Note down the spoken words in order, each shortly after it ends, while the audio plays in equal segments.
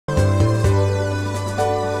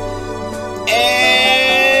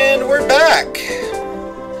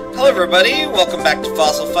everybody, welcome back to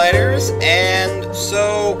Fossil Fighters, and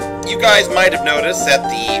so you guys might have noticed that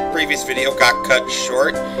the previous video got cut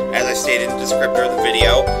short, as I stated in the descriptor of the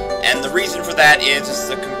video, and the reason for that is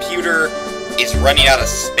the computer is running out of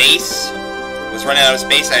space. It was running out of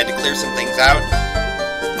space, I had to clear some things out.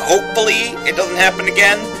 Hopefully it doesn't happen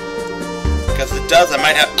again, because if it does, I'm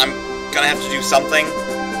gonna have to do something.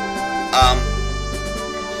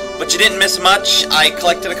 But you didn't miss much. I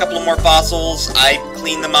collected a couple of more fossils, I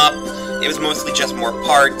cleaned them up. It was mostly just more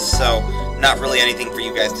parts, so not really anything for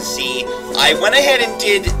you guys to see. I went ahead and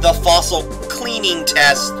did the fossil cleaning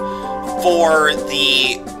test for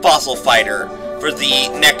the fossil fighter, for the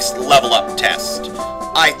next level up test.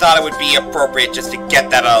 I thought it would be appropriate just to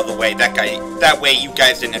get that out of the way. That way you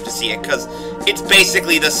guys didn't have to see it, because it's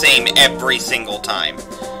basically the same every single time.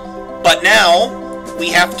 But now, we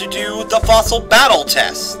have to do the fossil battle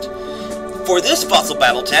test. For this fossil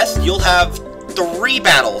battle test, you'll have 3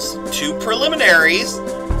 battles, 2 preliminaries,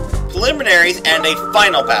 and a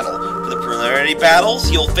final battle. For the preliminary battles,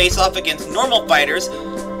 you'll face off against normal fighters,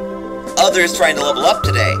 others trying to level up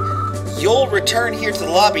today. You'll return here to the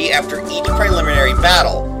lobby after each preliminary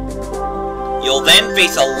battle. You'll then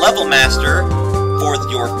face a level master for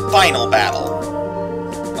your final battle.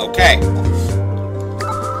 Okay.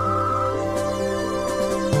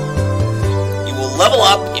 You will level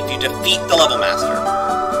up if you defeat the level master.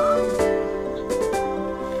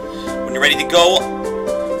 When you're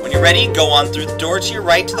ready, go on through the door to your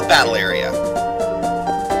right to the battle area.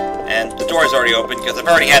 And the door is already open because I've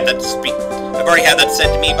already had that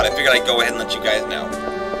said to me, but I figured I'd go ahead and let you guys know.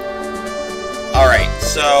 Alright,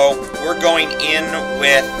 so we're going in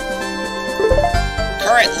with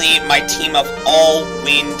currently my team of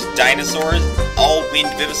all-wind dinosaurs, all-wind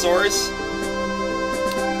vivosaurs.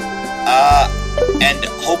 And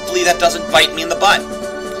hopefully that doesn't bite me in the butt.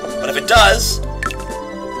 But if it does,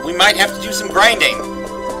 we might have to do some grinding.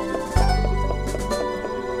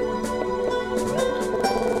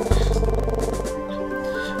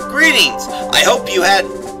 Greetings! I hope you had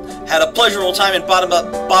a pleasurable time in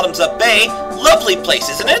Bottoms Up Bay. Lovely place,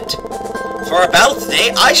 isn't it? For our battle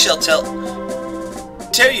today, I shall tell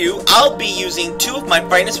you I'll be using 2 of my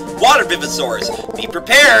finest water vivosaurs. Be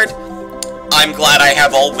prepared! I'm glad I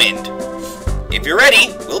have all wind. If you're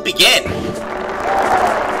ready, we'll begin.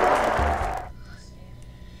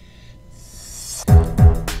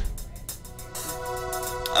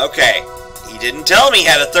 Okay, he didn't tell me he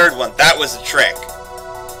had a 3rd one. That was a trick.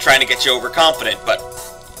 Trying to get you overconfident, but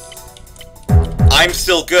I'm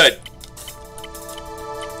still good.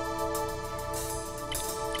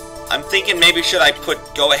 I'm thinking maybe should I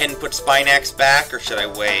go ahead and put Spinax back, or should I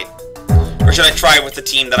wait? Or should I try with the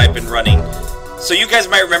team that I've been running? So you guys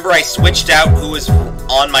might remember I switched out who was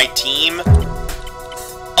on my team.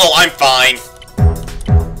 Oh, I'm fine.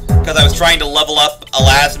 Because I was trying to level up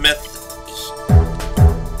Elasmith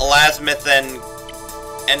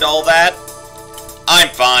and all that. I'm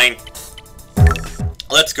fine.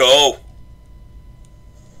 Let's go.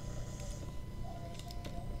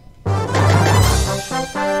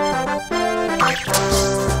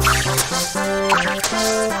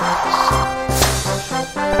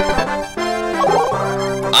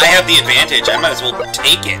 I have the advantage. I might as well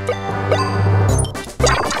take it.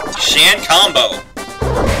 Shan combo.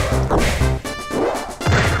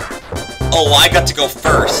 Oh, I got to go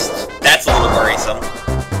first. That's a little worrisome.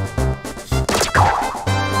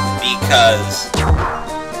 Because...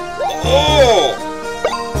 Oh!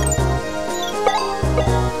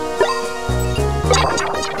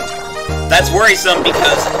 That's worrisome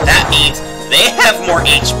because that means they have more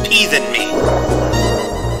HP than me.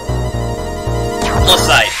 Plus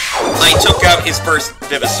I took out his first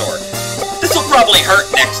Vivosaur. This will probably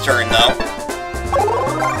hurt next turn, though.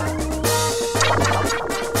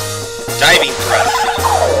 Diving Thrust.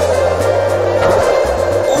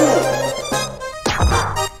 Ooh.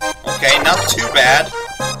 Okay, not too bad.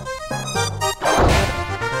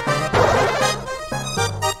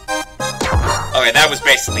 Okay, that was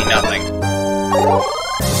basically nothing.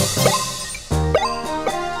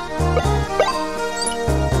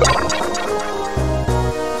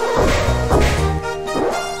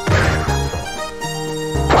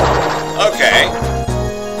 Okay.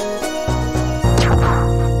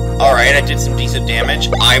 Alright, I did some decent damage.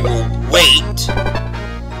 I will wait.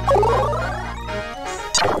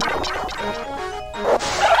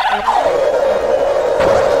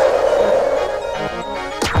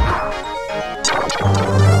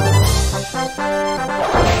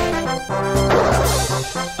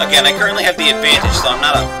 Again, I currently have the advantage, so I'm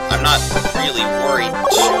not really worried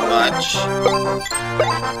too much.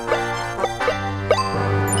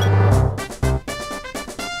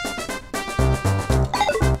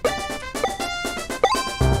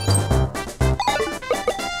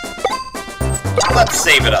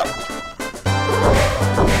 save it up.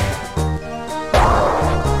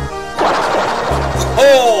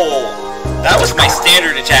 Oh! That was my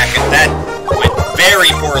standard attack, and that went very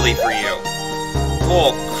poorly for you.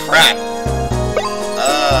 Oh, crap.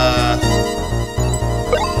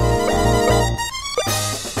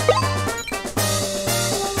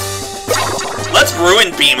 Let's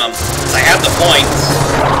Ruin Beam him, because I have the points.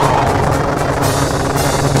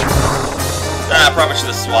 I probably should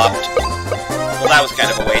have swapped. Well, that was kind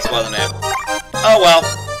of a waste, wasn't it? Oh well.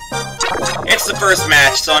 It's the first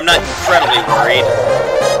match, so I'm not incredibly worried.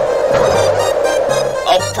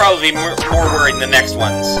 I'll probably be more worried in the next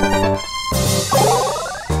ones.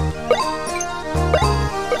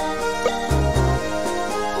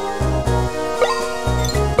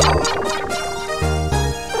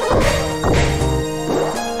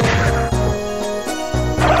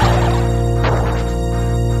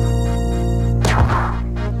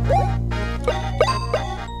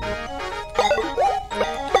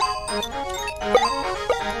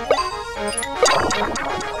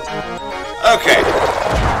 Okay.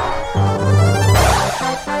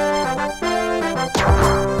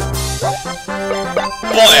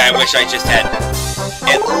 Boy, I wish I just had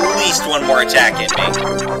at least one more attack in me.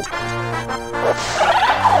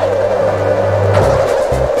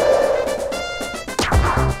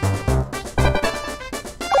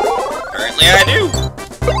 Apparently I do.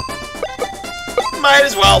 Might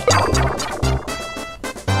as well.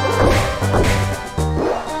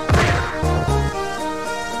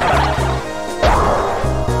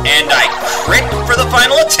 And I crit for the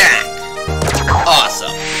final attack!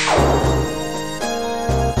 Awesome.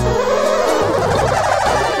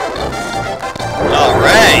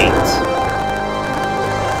 Alright!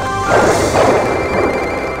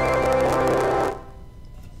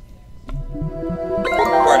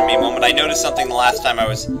 Pardon me a moment, I noticed something the last time I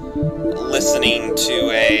was listening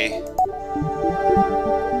to a...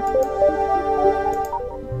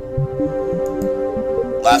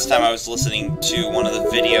 Last time I was listening to one of the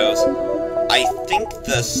videos, I think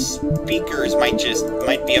the speakers might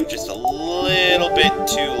be up just a little bit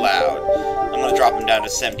too loud. I'm gonna drop them down to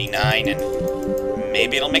 79 and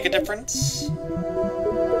maybe it'll make a difference?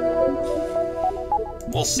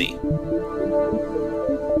 We'll see.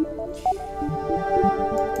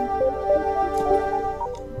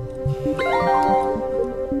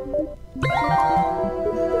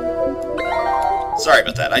 Sorry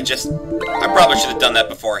about that. I probably should have done that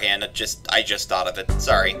beforehand. I just thought of it.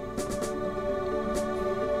 Sorry.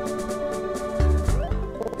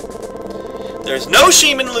 There's no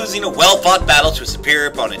shame in losing a well-fought battle to a superior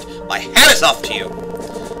opponent. My hat is off to you.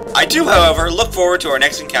 I do, however, look forward to our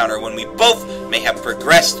next encounter when we both may have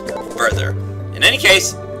progressed further. In any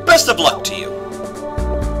case, best of luck to you.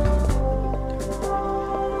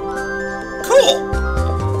 Cool.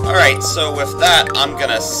 Alright, so with that, I'm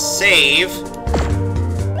gonna save.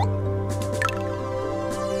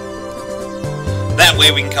 That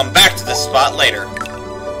way we can come back to this spot later.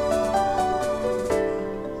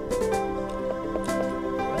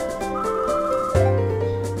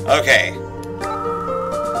 Okay.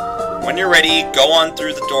 When you're ready, go on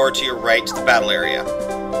through the door to your right to the battle area.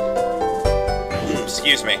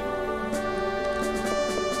 Excuse me.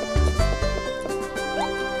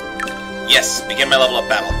 Yes, begin my level up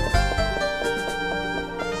battle.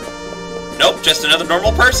 Nope, just another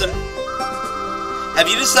normal person. Have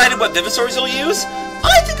you decided what Vivisaurs you'll use?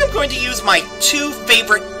 I think I'm going to use my two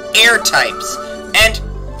favorite air types. And,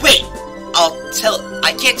 wait,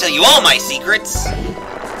 I can't tell you all my secrets.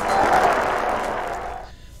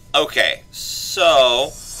 Okay,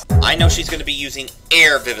 so, I know she's going to be using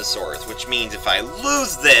air Vivisaurs, which means if I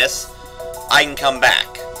lose this, I can come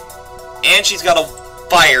back. And she's got a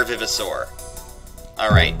fire Vivisaur.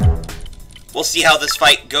 Alright. We'll see how this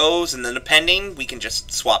fight goes, and then depending, we can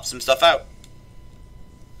just swap some stuff out.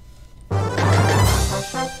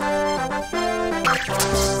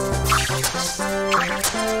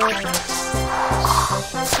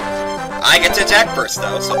 I get to attack first,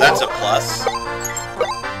 though, so that's a plus.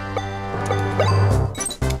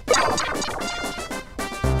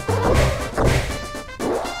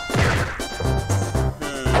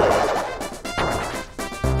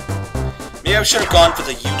 Maybe I should have gone for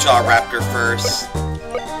the Utah Raptor first.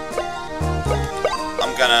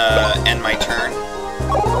 I'm gonna end my turn.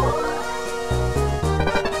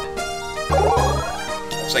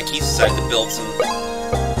 Looks like he's decided to build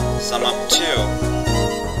some up too.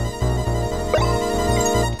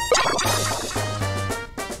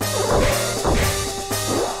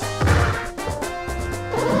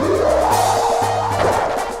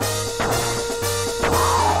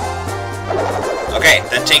 Okay,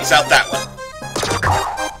 that takes out that one.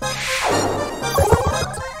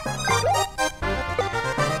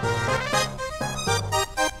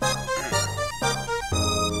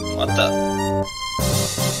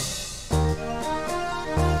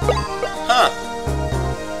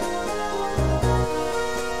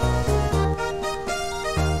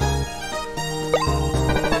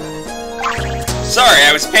 Sorry,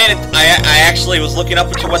 I was paying it. I actually was looking up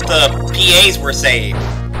into what the PAs were saying.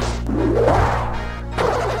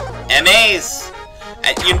 MAs.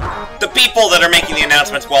 The people that are making the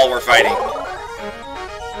announcements while we're fighting.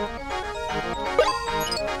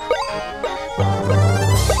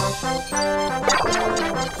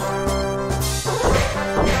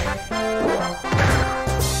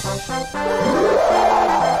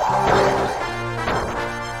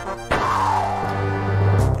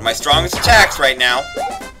 My strongest attacks right now.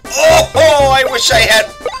 Oh, I wish I had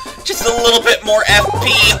just a little bit more FP.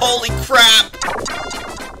 Holy crap!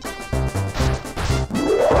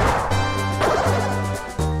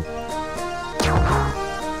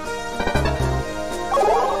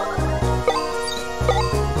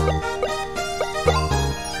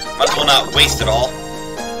 Might as well not waste it all.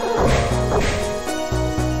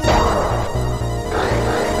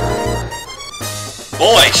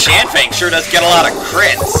 Boy, Shanfang sure does get a lot of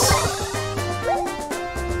crits.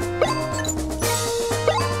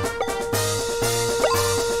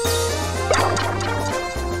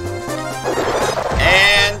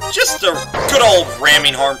 And just a good old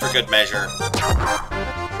ramming horn for good measure.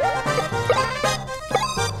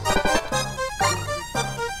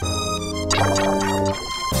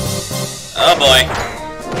 Oh boy.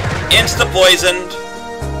 Insta-poisoned.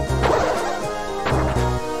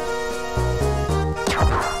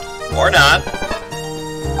 Or not.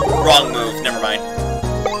 Wrong move, never mind.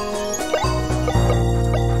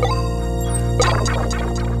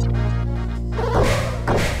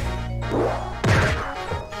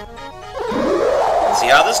 Let's see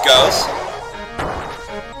how this goes.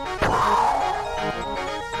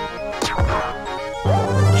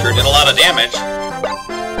 Sure did a lot of damage.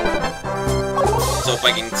 Let's hope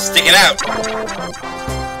I can stick it out.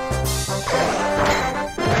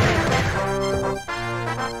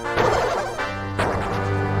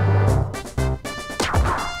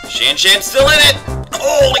 Shan's still in it!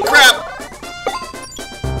 Holy crap!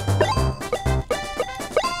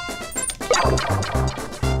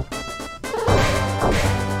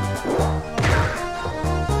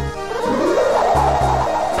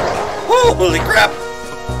 Holy crap!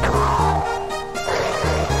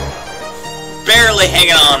 Barely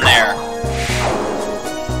hanging on there.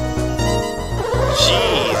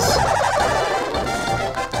 Jeez.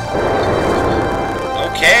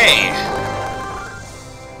 Okay.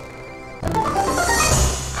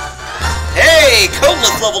 Hey,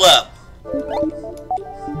 Codeless leveled up!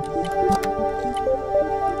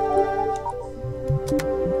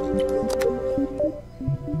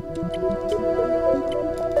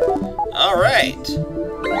 Alright.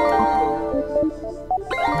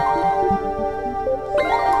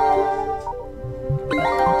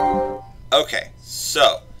 Okay,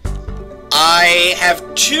 so I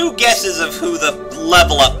have two guesses of who the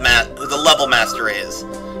level master is.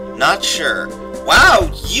 Not sure. Wow,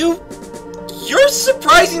 you're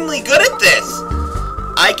surprisingly good at this!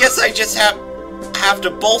 I guess I just have to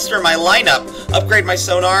bolster my lineup, upgrade my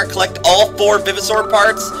sonar, collect all 4 Vivisaur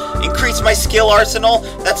parts, increase my skill arsenal.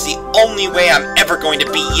 That's the only way I'm ever going to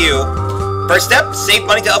beat you. First step, save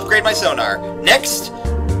money to upgrade my sonar. Next,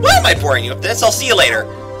 why am I boring you with this? I'll see you later.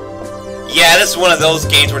 Yeah, this is one of those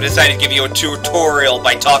games where I decided to give you a tutorial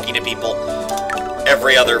by talking to people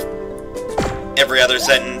every other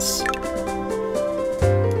sentence.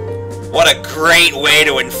 What a great way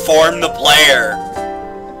to inform the player!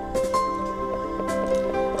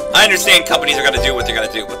 I understand companies are gonna do what they're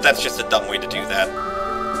gonna do, but that's just a dumb way to do that.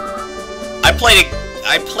 I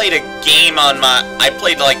played a game on I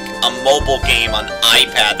played like a mobile game on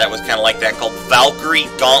iPad that was kind of like that called Valkyrie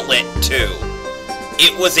Gauntlet 2.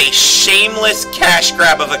 It was a shameless cash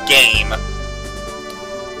grab of a game,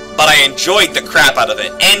 but I enjoyed the crap out of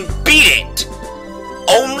it and beat it!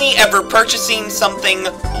 Only ever purchasing something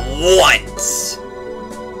once.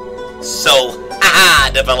 So, haha,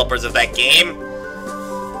 developers of that game.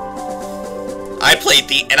 I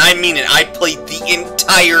played and I mean it, I played the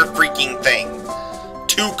entire freaking thing.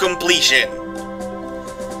 To completion.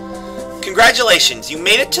 Congratulations, you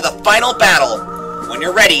made it to the final battle. When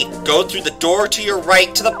you're ready, go through the door to your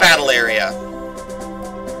right to the battle area.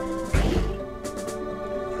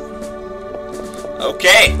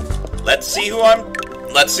 Okay, let's see who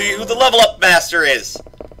the level up master is.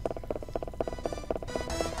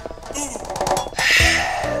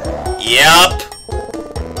 Yup.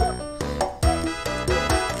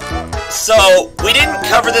 So, we didn't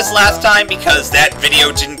cover this last time because that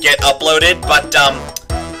video didn't get uploaded, but,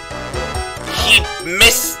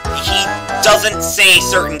 he doesn't say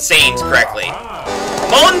certain sayings correctly.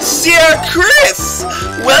 Monsieur Kris!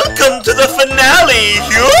 Welcome to the finale,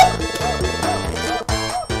 you!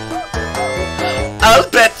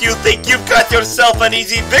 bet you think you've got yourself an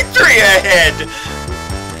easy victory ahead,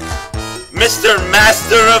 Mr.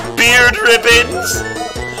 Master of Beard Ribbons.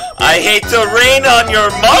 I hate to rain on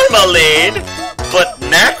your marmalade, but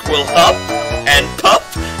Nack will huff and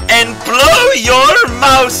puff and blow your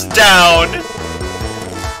mouse down.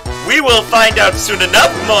 We will find out soon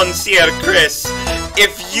enough, Monsieur Kris,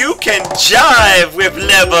 if you can jive with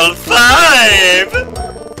level 5.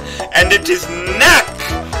 And it is Nack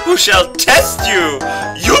who shall test you.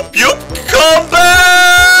 Yoop yoop combat!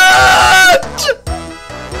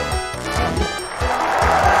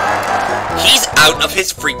 He's out of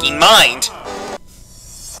his freaking mind.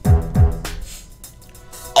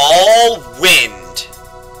 All wind.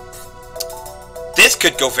 This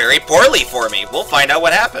could go very poorly for me. We'll find out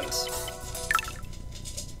what happens.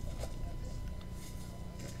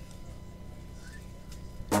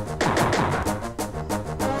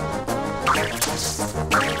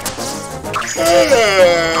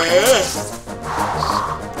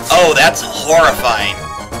 Oh, that's horrifying.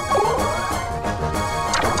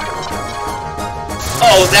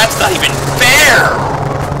 Oh, that's not even fair!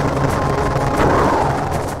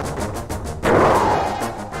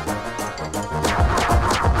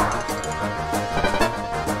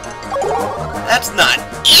 That's not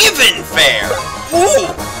even fair!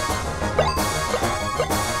 Ooh!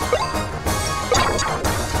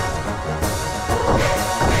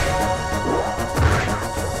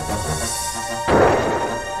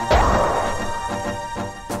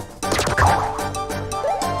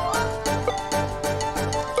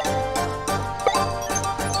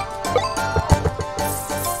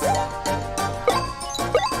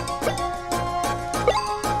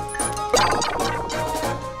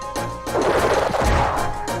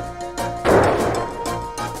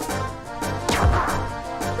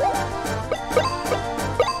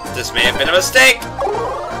 This may have been a mistake.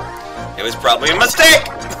 It was probably a mistake.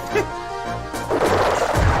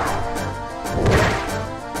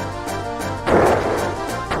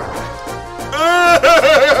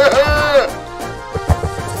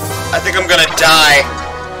 I think I'm gonna die.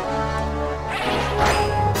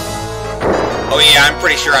 Oh yeah, I'm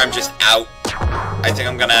pretty sure I'm just out. I think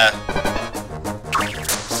I'm gonna...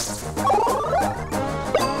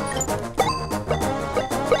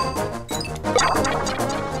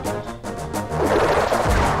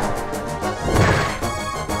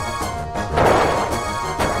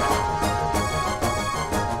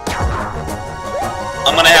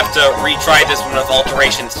 I'm gonna have to retry this one with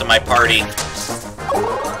alterations to my party.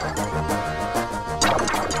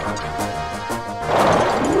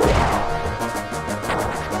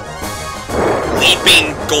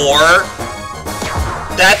 Leaping gore?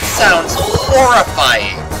 That sounds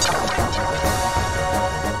horrifying.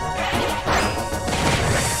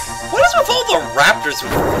 What is with all the raptors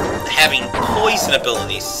with having poison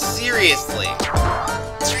abilities? Seriously.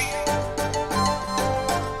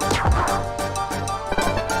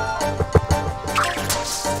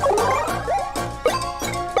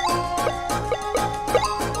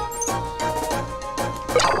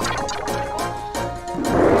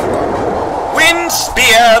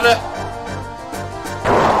 Spear!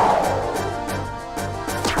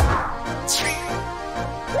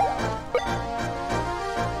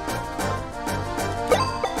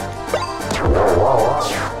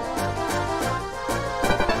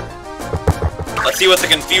 Let's see what the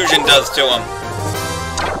confusion does to him.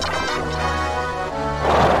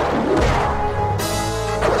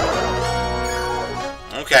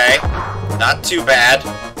 Okay. Not too bad.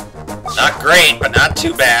 Not great, but not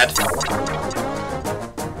too bad.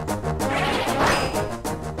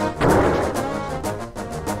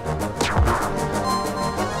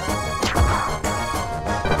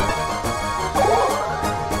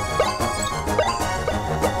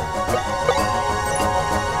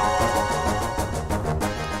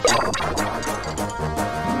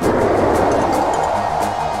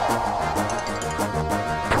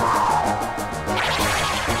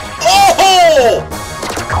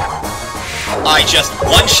 I just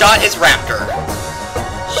one-shot his raptor.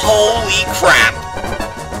 Holy crap.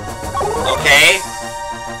 Okay.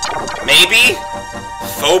 Maybe?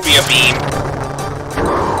 Phobia beam.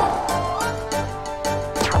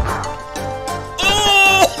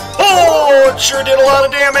 Oh, it sure did a lot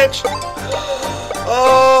of damage.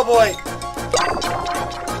 Oh, boy.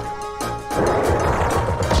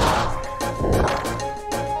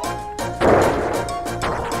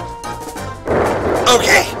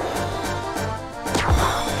 Okay.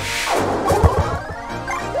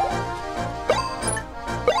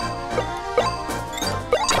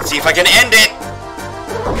 See if I can end it.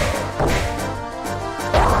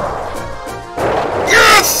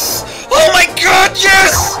 Yes! Oh my god,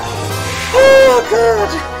 yes!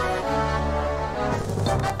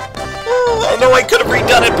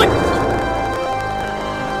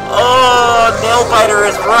 Snow Biter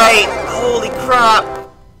is right! Holy crap!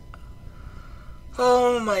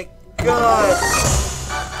 Oh my god!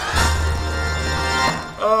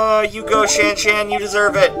 Oh, you go, Shan Shan, you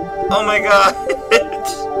deserve it! Oh my god!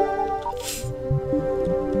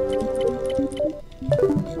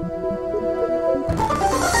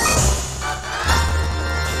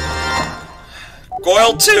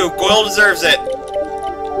 Goyle too! Goyle deserves it!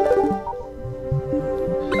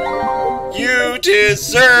 You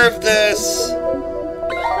deserve this!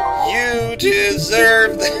 You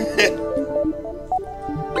deserve this!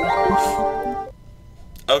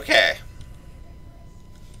 Okay.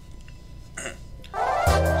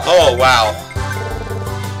 Oh, wow.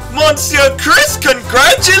 Monsieur Kris,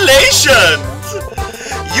 congratulations!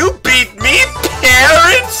 You beat me fair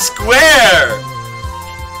and square!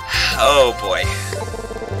 Oh, boy.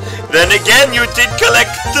 Then again, you did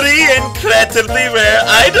collect 3 incredibly rare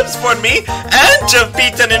items for me, and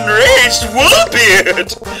defeat an enraged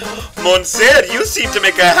Woolbeard! Monsieur, you seem to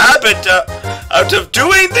make a habit out of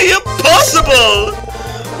doing the impossible!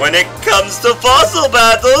 When it comes to fossil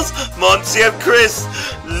battles, Monsieur Kris,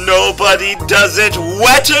 nobody does it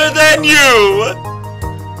wetter than you!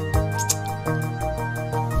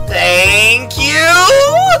 Thank you!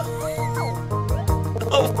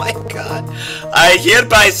 Oh my god. I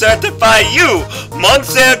hereby certify you,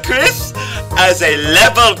 Monsieur Kris, as a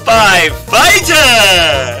level 5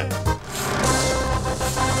 fighter!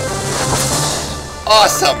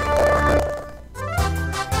 Awesome!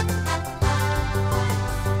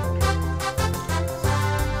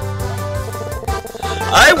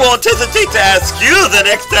 I won't hesitate to ask you the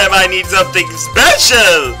next time I need something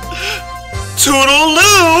special!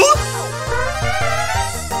 Toodaloo!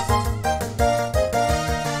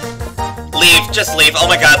 Leave, just leave. Oh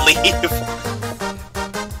my god, leave.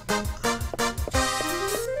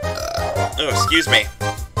 Oh, excuse me.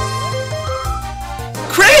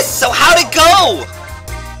 Kris, so how'd it go?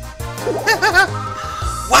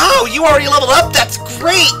 Wow, you already leveled up? That's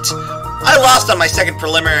great! I lost on my second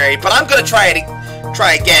preliminary, but I'm gonna try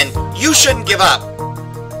again. You shouldn't give up.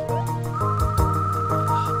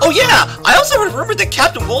 Oh yeah, I also remembered that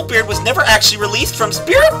Captain Woolbeard was never actually released from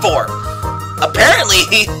spirit form. Apparently,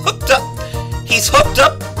 he's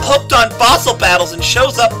hooked on fossil battles and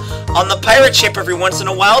shows up on the pirate ship every once in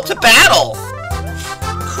a while to battle.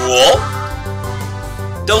 Cool.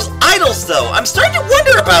 Those idols, though, I'm starting to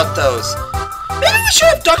wonder about those. Maybe we should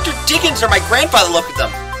have Dr. Diggins or my grandfather look at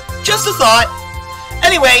them. Just a thought.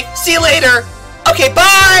 Anyway, see you later. Okay,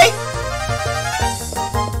 bye!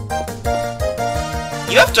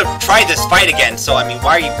 You have to try this fight again, so I mean,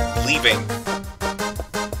 why are you leaving?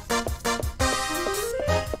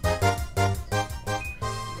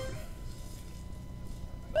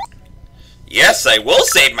 Yes, I will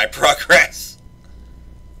save my progress!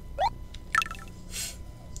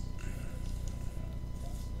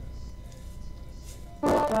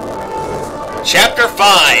 Chapter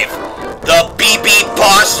 5! The BB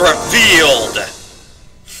Boss Revealed!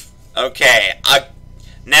 Okay,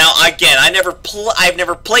 now again, I've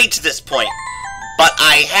never played to this point, but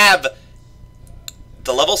I have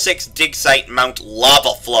the level 6 dig site Mount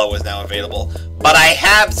Lava Flow is now available, but I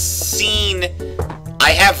have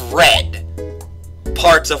read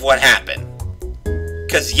parts of what happened.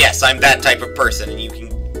 Because yes, I'm that type of person, and you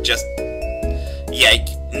can just, yeah,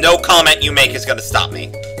 no comment you make is gonna stop me.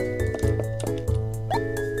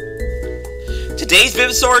 Today's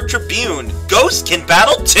Vivisaur Tribune, Ghosts can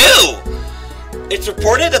battle too! It's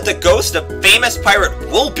reported that the ghost of famous pirate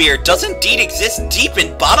Woolbeard does indeed exist deep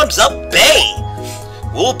in Bottoms Up Bay.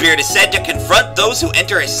 Woolbeard is said to confront those who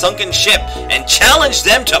enter his sunken ship and challenge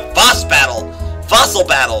them to fossil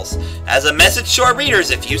battles. As a message to our readers,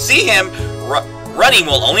 if you see him, running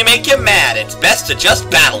will only make him mad. It's best to just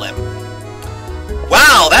battle him.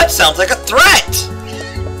 Wow, that sounds like a threat!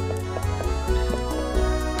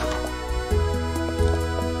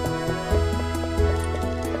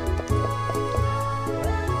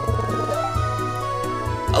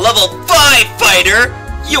 A level 5 fighter?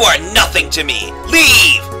 You are nothing to me.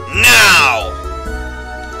 Leave now!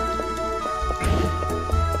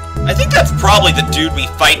 I think that's probably the dude we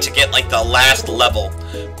fight to get like the last level.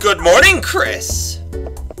 Good morning, Kris.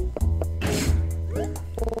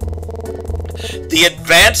 The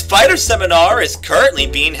Advanced Fighter Seminar is currently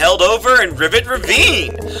being held over in Rivet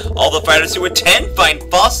Ravine. All the fighters who attend find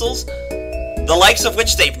fossils, the likes of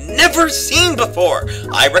which they've never seen before.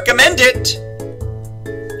 I recommend it.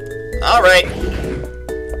 Alright.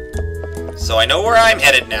 So I know where I'm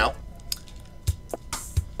headed now.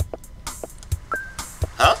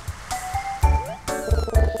 Huh?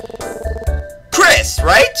 Kris,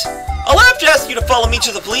 right? I'll have to ask you to follow me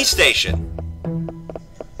to the police station.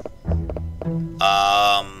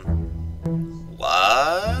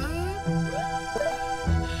 What?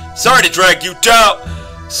 Sorry to drag you down.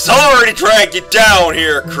 Sorry to drag you down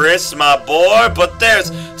here, Kris, my boy, but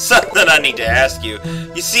there's something I need to ask you.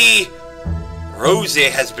 You see, Rosie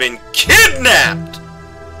has been kidnapped.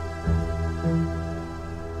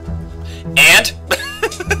 And?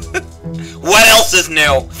 What else is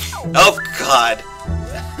new? Oh, God.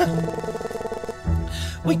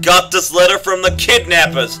 We got this letter from the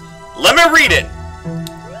kidnappers. Let me read it.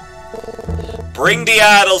 Bring the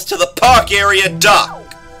idols to the park area dock.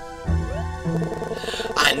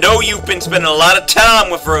 I know you've been spending a lot of time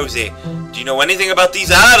with Rosie. Do you know anything about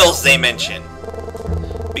these idols they mention?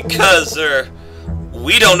 Because,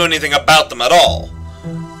 we don't know anything about them at all.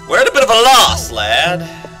 We're at a bit of a loss, lad.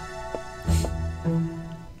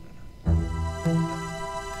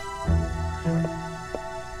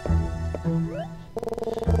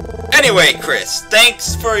 Anyway, Kris,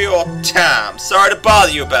 thanks for your time. Sorry to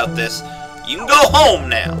bother you about this. You can go home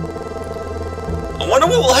now. I wonder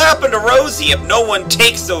what will happen to Rosie if no one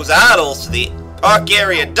takes those idols to the park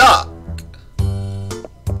area dock.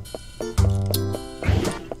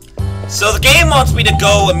 So the game wants me to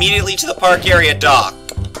go immediately to the park area dock.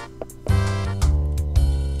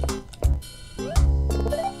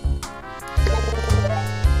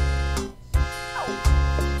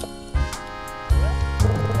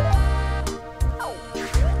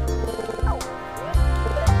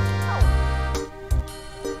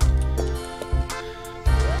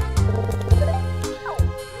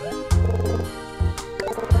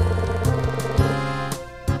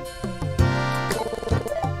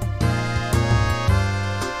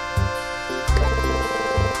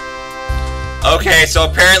 Okay, so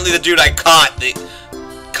apparently the dude I caught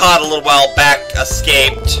a little while back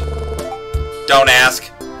escaped. Don't ask.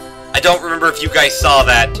 I don't remember if you guys saw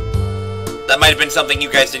that. That might have been something you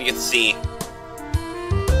guys didn't get to see.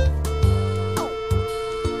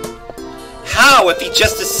 How if he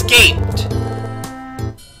just escaped?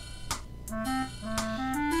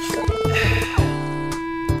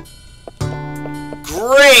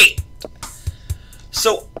 Great!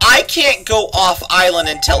 So I can't go off island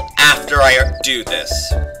until after I do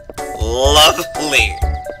this. Lovely.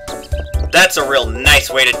 That's a real nice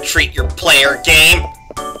way to treat your player game.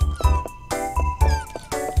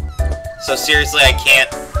 So seriously, I can't.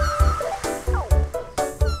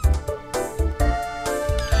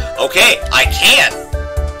 Okay, I can.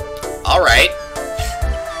 Alright.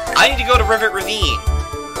 I need to go to Rivet Ravine.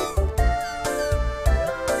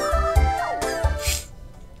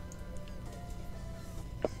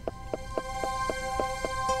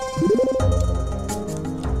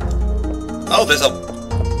 Oh, there's a...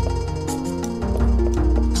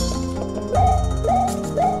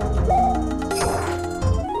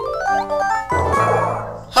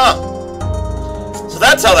 Huh. So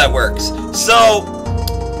that's how that works. So,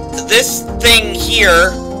 this thing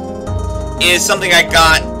here is something I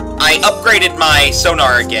got. I upgraded my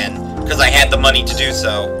sonar again, because I had the money to do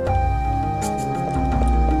so.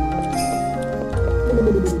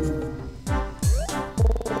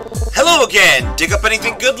 Hello again! Dig up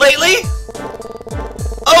anything good lately?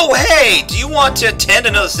 Oh, hey! Do you want to attend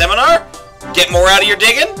another seminar? Get more out of your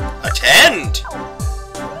digging? Attend!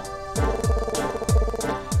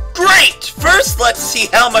 Great! First, let's see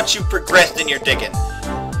how much you've progressed in your digging.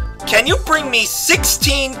 Can you bring me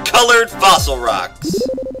 16 colored fossil rocks?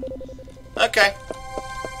 Okay.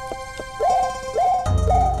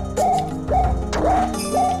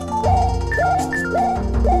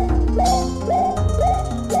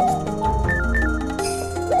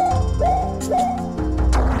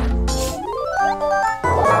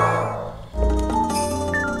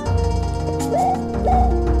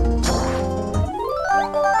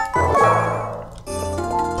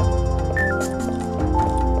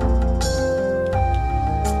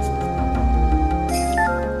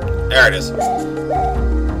 There it is.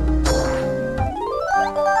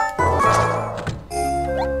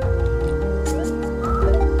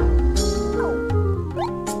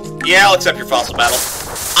 Yeah, I'll accept your fossil battle.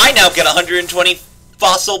 I now get 120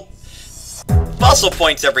 fossil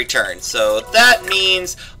points every turn, so that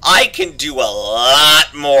means I can do a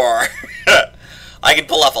lot more. I can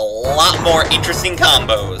pull off a lot more interesting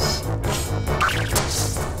combos.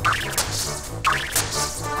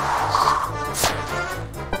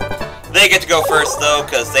 They get to go first, though,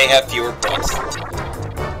 because they have fewer points.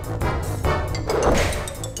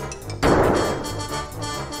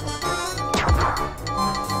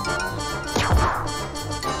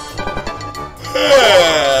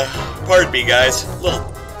 Pardon me, guys. A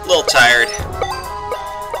little tired.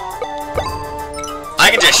 I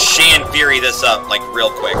can just Shan Fury this up, like,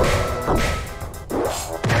 real quick.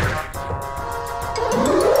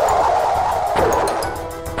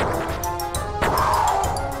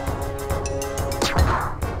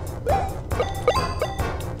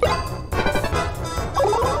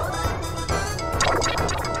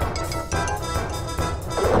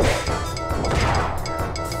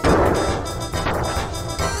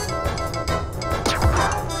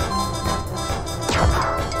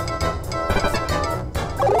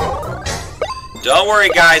 Don't worry,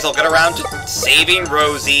 guys. I'll get around to saving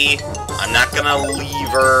Rosie. I'm not gonna leave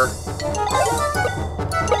her.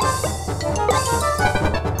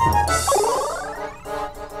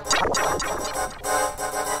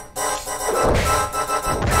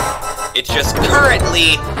 It's just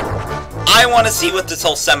currently, I want to see what this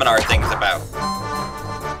whole seminar thing's about.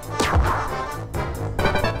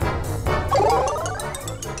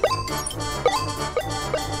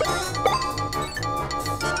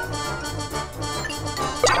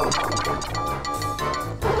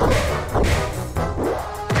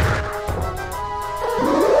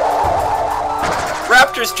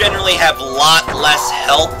 Raptors generally have a lot less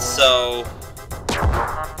health, so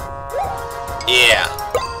yeah.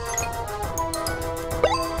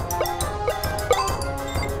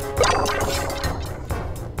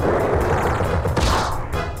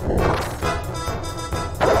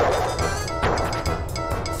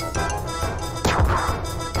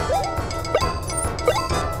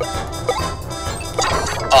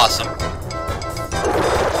 Awesome.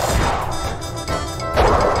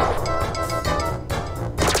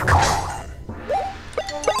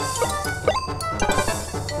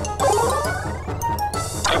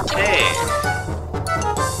 Okay.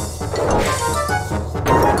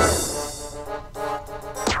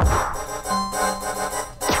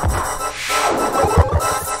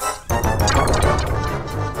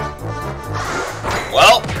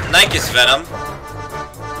 Well, Nycus Venom.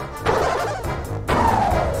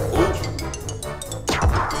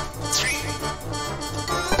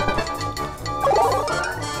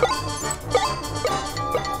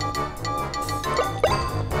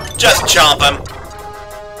 Just chomp him.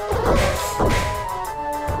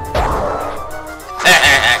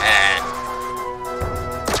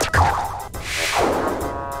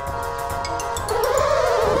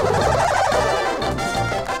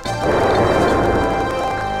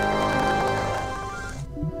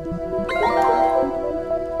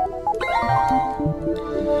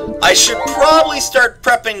 I should probably start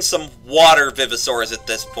prepping some water Vivisaurs at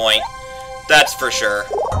this point. That's for sure.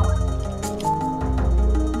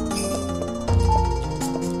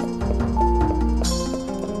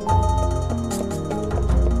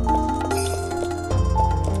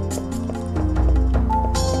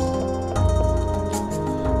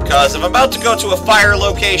 Because if I'm about to go to a fire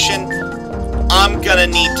location, I'm gonna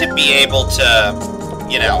need to be able to,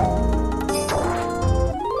 you know,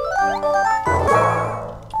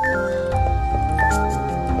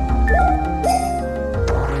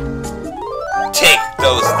 take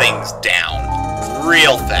those things down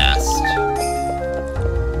real fast.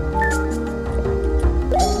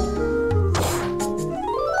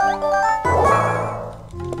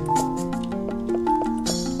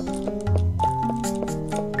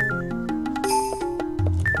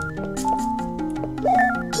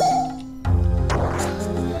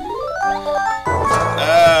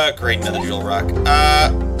 Great, another Jewel Rock.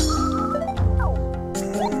 I'm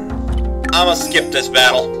gonna skip this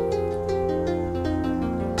battle.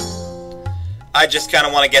 I just kind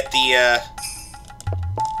of want to get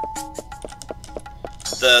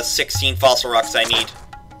the 16 fossil rocks I need.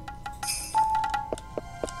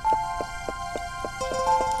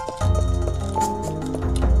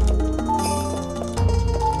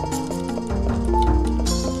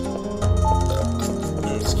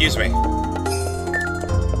 Excuse me.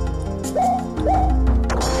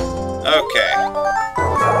 Okay.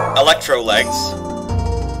 Electro legs.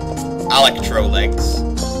 Electro legs.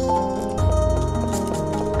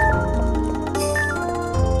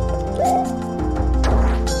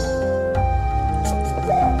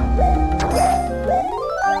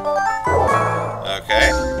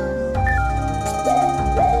 Okay.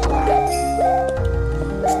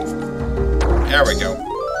 There we go.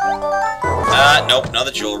 Nope,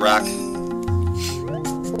 another Jewel Rock.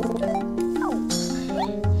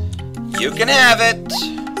 You can have it!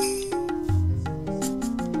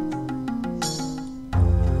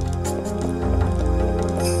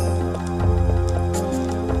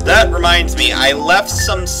 That reminds me, I left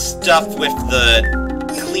some stuff with the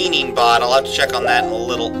cleaning bot. I'll have to check on that in a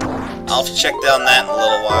little... I'll have to check down that in a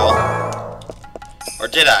little while. Or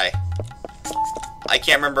did I? I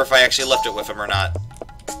can't remember if I actually left it with him or not.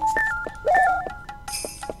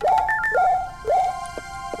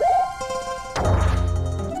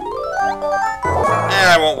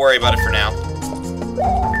 I won't worry about it for now.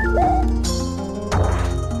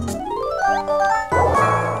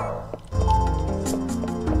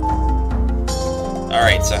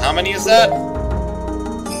 Alright, so how many is that?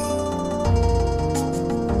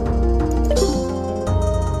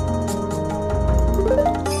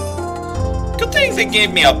 Good thing they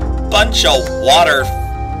gave me a bunch of water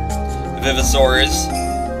Vivisaurs.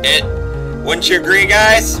 Wouldn't you agree,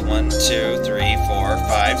 guys? 1, 2, 3, 4,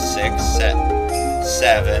 5, 6,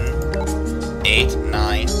 7, 8,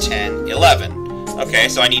 9, 10, 11. Okay,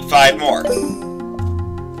 so I need 5 more.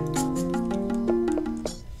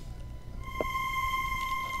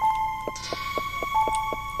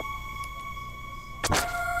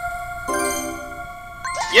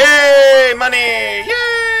 Yay! Money!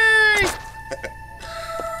 Yay!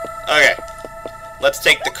 Okay. Let's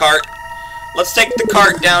take the cart. Let's take the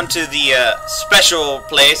cart down to the special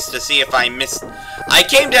place to see if I missed... I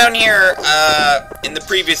came down here in the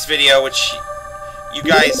previous video, which you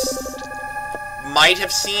guys might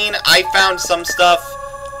have seen. I found some stuff.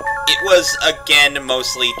 It was, again,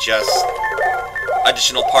 mostly just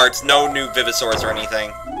additional parts. No new Vivisaurs or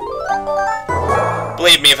anything.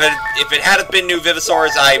 Believe me, if it hadn't been new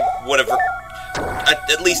Vivisaurs, I would have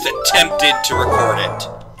at least attempted to record it.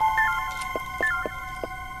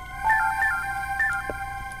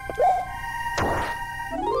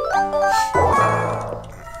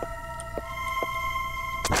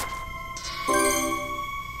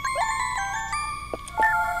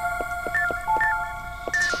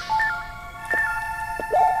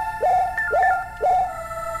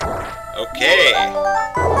 Okay.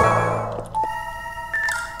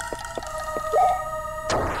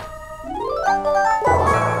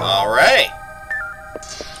 Alright.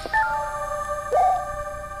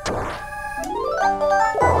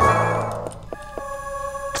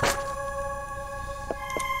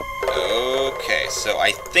 Okay, so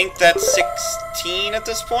I think that's 16 at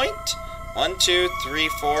this point. 1, 2, 3,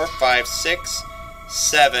 4, 5, 6,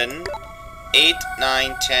 7, 8,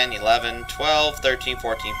 9, 10, 11, 12, 13,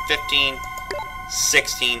 14, 15,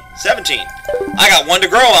 16, 17. I got 1 to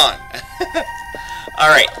grow on.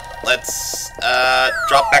 Alright, let's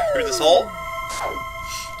drop back through this hole.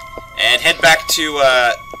 And head back to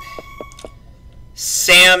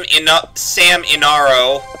Sam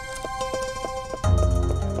Inaro.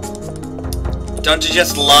 Don't you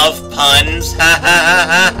just love puns? Ha ha ha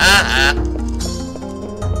ha ha ha.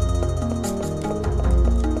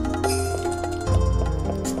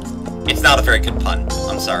 It's not a very good pun.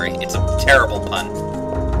 I'm sorry. It's a terrible pun.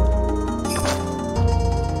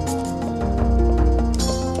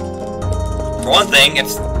 For one thing,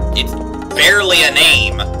 it's barely a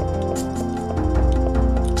name.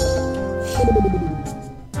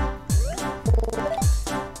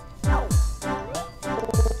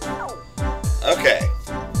 Okay.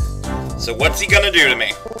 So what's he gonna do to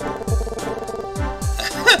me?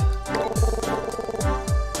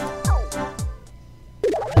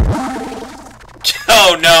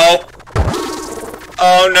 Oh no!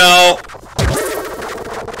 Oh no!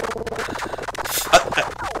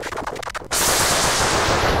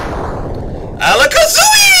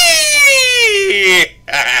 Alakazooie!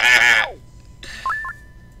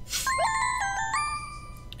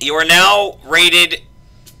 You are now rated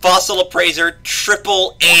Fossil Appraiser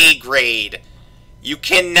AAA grade. You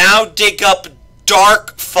can now dig up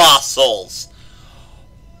dark fossils.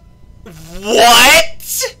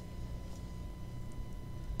 What?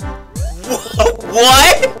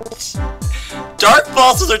 What? Dark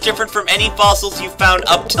fossils are different from any fossils you've found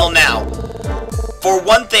up till now. For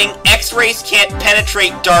one thing, X-rays can't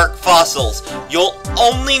penetrate dark fossils. You'll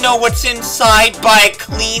only know what's inside by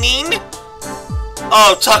cleaning?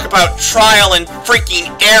 Oh, talk about trial and freaking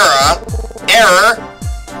error.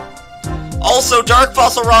 Also, dark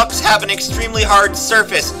fossil rocks have an extremely hard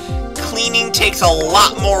surface. Cleaning takes a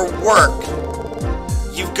lot more work.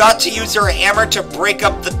 You've got to use your hammer to break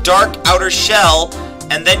up the dark outer shell,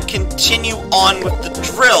 and then continue on with the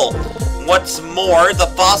drill. What's more, the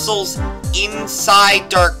fossils inside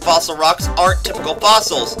dark fossil rocks aren't typical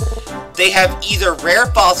fossils. They have either rare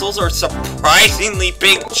fossils or surprisingly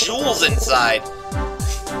big jewels inside.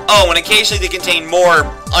 Oh, and occasionally they contain more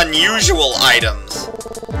unusual items.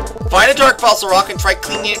 Find a dark fossil rock and try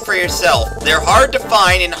cleaning it for yourself. They're hard to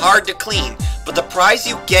find and hard to clean, but the prize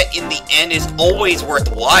you get in the end is always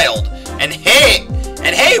worthwhile. And hey,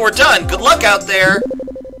 we're done. Good luck out there.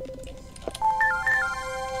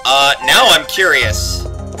 Now I'm curious.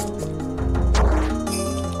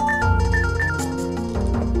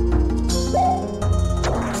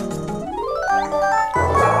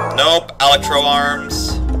 Nope, Electro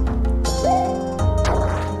Arms.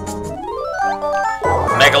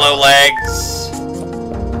 Megalo Legs.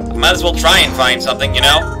 Might as well try and find something, you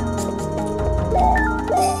know?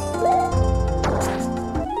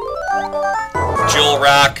 Jewel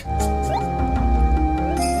Rock.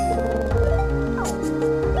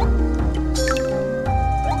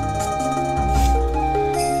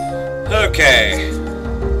 Okay.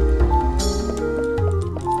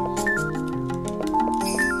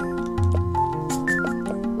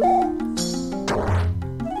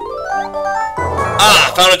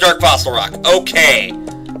 Found a dark fossil rock. Okay.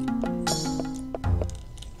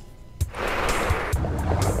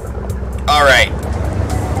 Alright.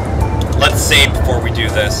 Let's save before we do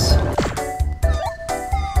this.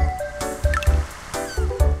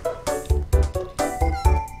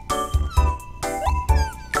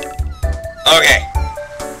 Okay.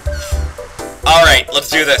 Alright,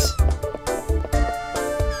 let's do this.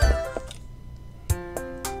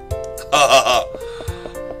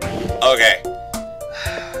 Okay.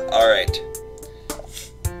 Alright.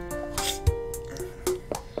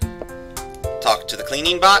 Talk to the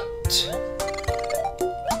cleaning bot.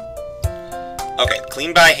 Okay,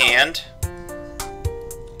 clean by hand.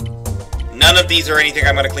 None of these are anything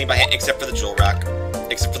I'm going to clean by hand, except for the jewel rock.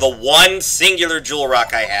 Except for the one singular jewel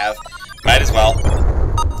rock I have. Might as well.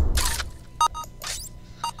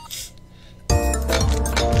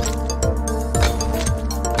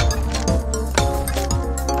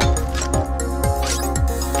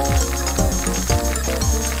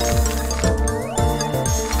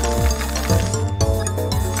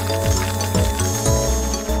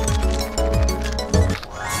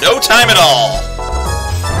 No time at all!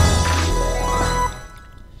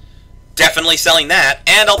 Definitely selling that,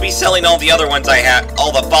 and I'll be selling all the other ones I have,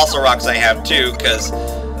 all the fossil rocks I have too, because,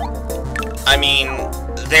 I mean,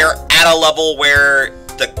 they're at a level where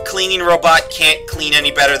the cleaning robot can't clean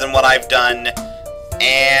any better than what I've done,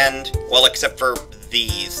 and, well, except for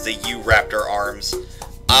these, the U-Raptor arms,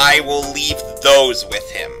 I will leave those with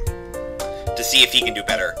him to see if he can do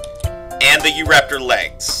better, and the U-Raptor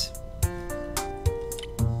legs.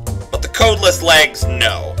 But the codeless legs,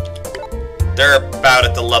 no. They're about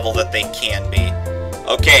at the level that they can be.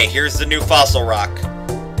 Okay, here's the new fossil rock.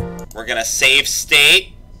 We're gonna save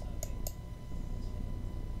state.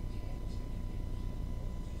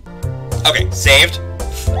 Okay, saved.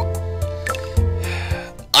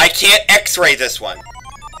 I can't X-ray this one.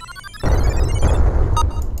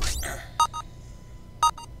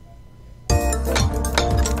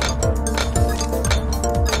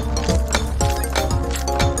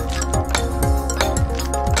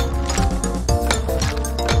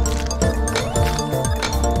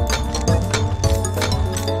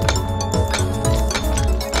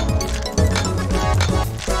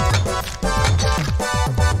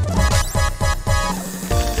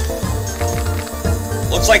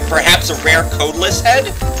 Looks like perhaps a rare codeless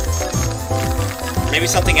head? Maybe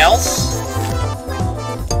something else?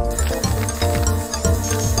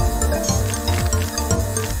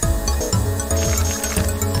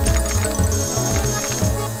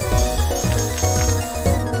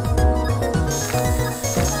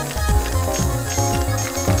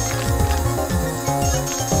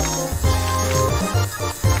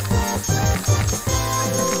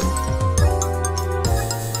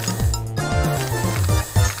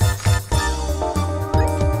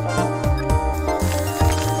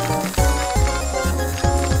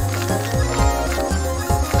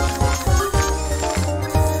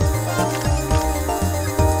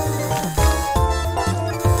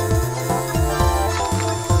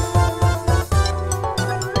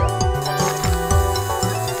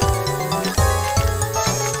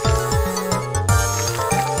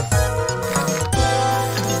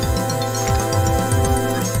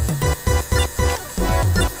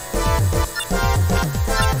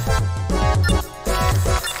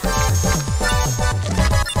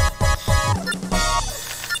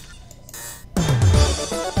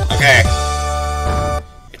 Okay.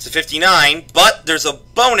 It's a 59, but there's a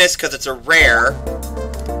bonus because it's a rare.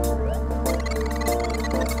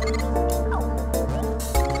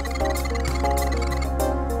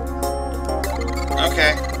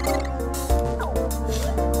 Okay.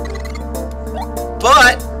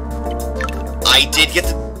 But I did get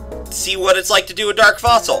to see what it's like to do a dark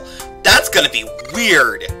fossil. That's gonna be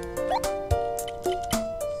weird.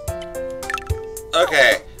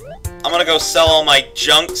 Okay. I'm gonna go sell all my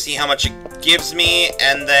junk, see how much it gives me,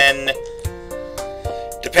 and then,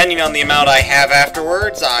 depending on the amount I have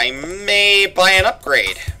afterwards, I may buy an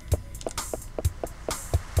upgrade.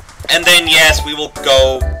 And then, yes, we will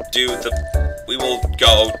go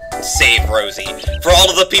save Rosie. For all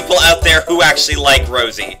of the people out there who actually like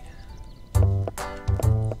Rosie.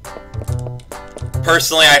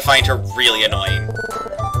 Personally, I find her really annoying.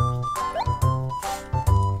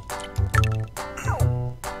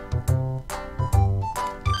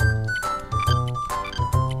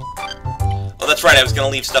 Oh, that's right, I was going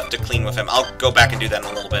to leave stuff to clean with him. I'll go back and do that in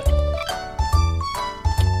a little bit.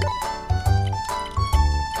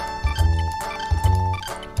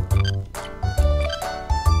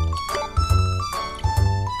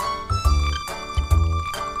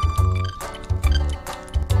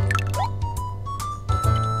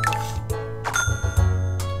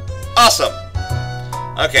 Awesome!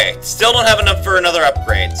 Okay, still don't have enough for another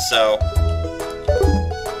upgrade, so...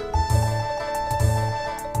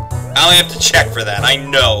 I only have to check for that, I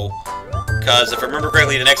know. Because if I remember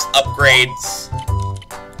correctly, the next upgrades...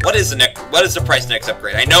 What is the price of the next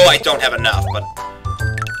upgrade? I know I don't have enough, but...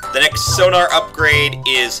 The next sonar upgrade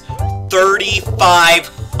is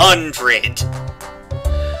 3,500!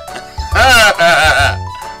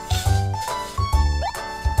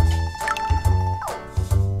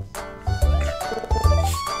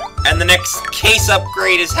 And the next case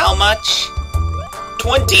upgrade is how much?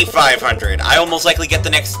 2,500. I almost likely get the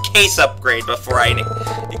next case upgrade before I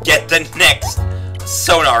get the next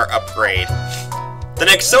sonar upgrade. The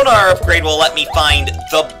next sonar upgrade will let me find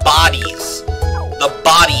the bodies, the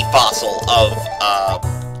body fossil of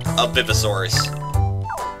Vivosaurs.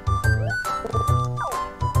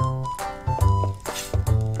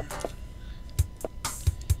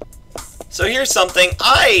 So here's something.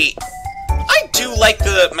 I do like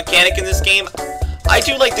the mechanic in this game. I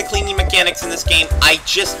do like the cleaning mechanics in this game. I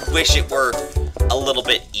just wish it were a little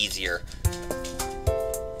bit easier.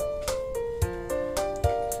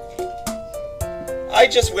 I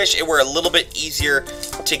just wish it were a little bit easier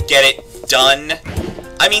to get it done.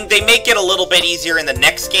 I mean, they make it a little bit easier in the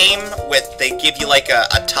next game, with they give you like a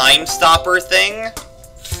time stopper thing.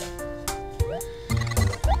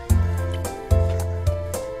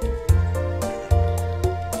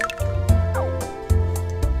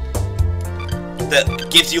 That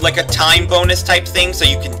gives you like a time bonus type thing, so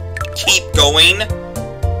you can keep going.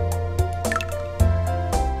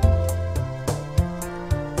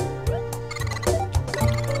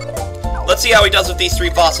 Let's see how he does with these 3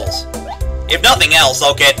 fossils. If nothing else,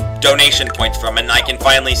 I'll get donation points from it, and I can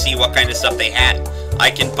finally see what kind of stuff they had.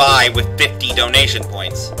 I can buy with 50 donation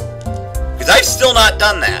points. Because I've still not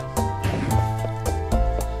done that.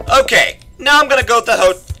 Okay, now I'm gonna go to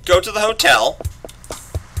the hotel.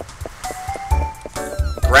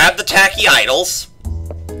 Grab the tacky idols.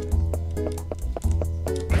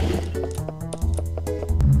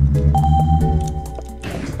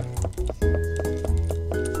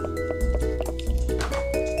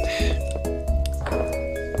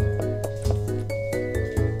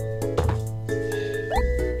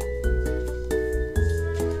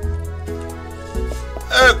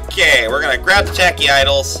 Okay, we're gonna grab the tacky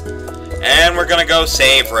idols, and we're gonna go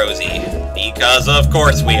save Rosie. Because of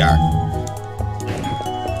course we are.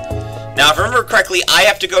 Now, if I remember correctly, I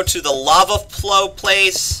have to go to the lava flow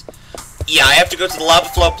place. Yeah, I have to go to the lava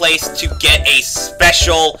flow place to get a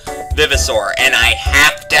special Vivosaur. And I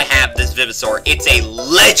have to have this Vivosaur. It's a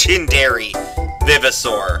legendary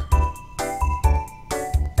Vivosaur.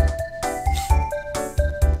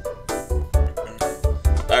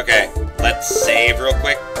 Okay, let's save real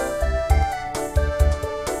quick.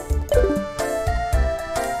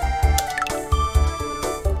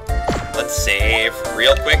 Let's save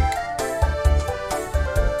real quick.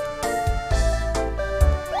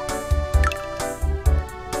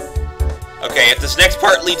 Okay, if this next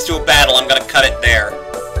part leads to a battle, I'm gonna cut it there.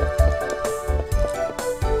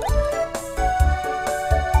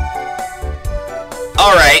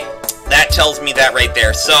 Alright, that tells me that right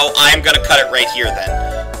there, so I'm gonna cut it right here then.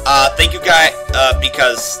 Thank you guys,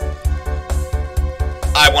 because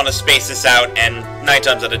I want to space this out, and 9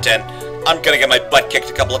 times out of 10, I'm gonna get my butt kicked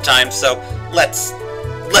a couple of times, so let's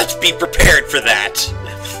be prepared for that.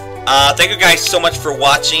 Thank you guys so much for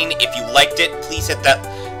watching. If you liked it, please hit that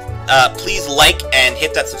please like and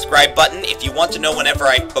hit that subscribe button. If you want to know whenever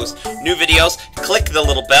I post new videos, click the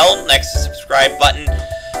little bell next to the subscribe button,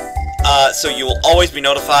 so you will always be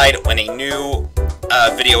notified when a new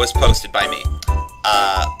video is posted by me.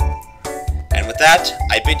 And with that,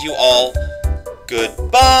 I bid you all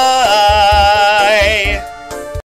goodbye!